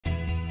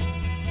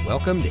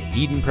Welcome to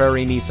Eden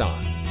Prairie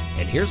Nissan,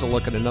 and here's a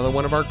look at another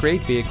one of our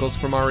great vehicles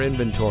from our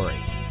inventory.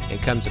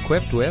 It comes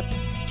equipped with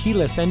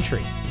keyless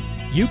entry,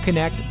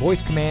 Uconnect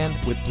voice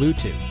command with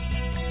Bluetooth,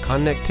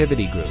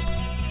 connectivity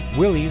group,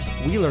 Willys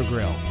wheeler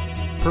grill,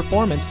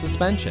 performance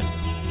suspension,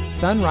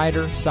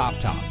 Sunrider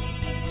soft top,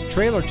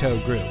 trailer tow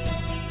group,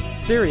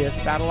 Sirius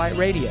satellite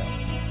radio,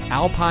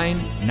 Alpine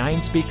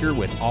 9-speaker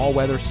with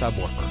all-weather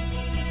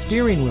subwoofer,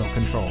 steering wheel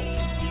controls,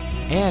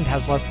 and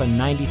has less than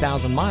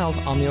 90,000 miles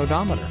on the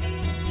odometer.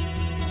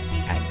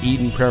 At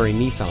Eden Prairie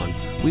Nissan,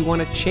 we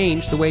want to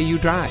change the way you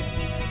drive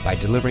by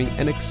delivering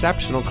an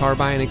exceptional car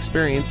buying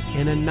experience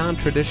in a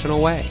non-traditional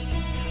way.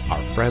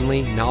 Our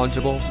friendly,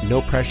 knowledgeable,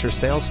 no-pressure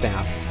sales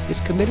staff is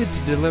committed to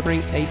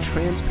delivering a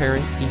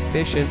transparent,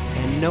 efficient,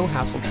 and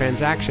no-hassle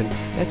transaction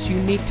that's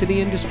unique to the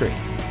industry.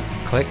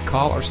 Click,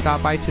 call, or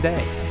stop by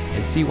today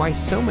and see why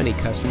so many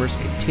customers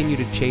continue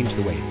to change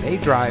the way they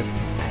drive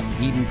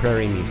at Eden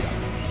Prairie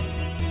Nissan.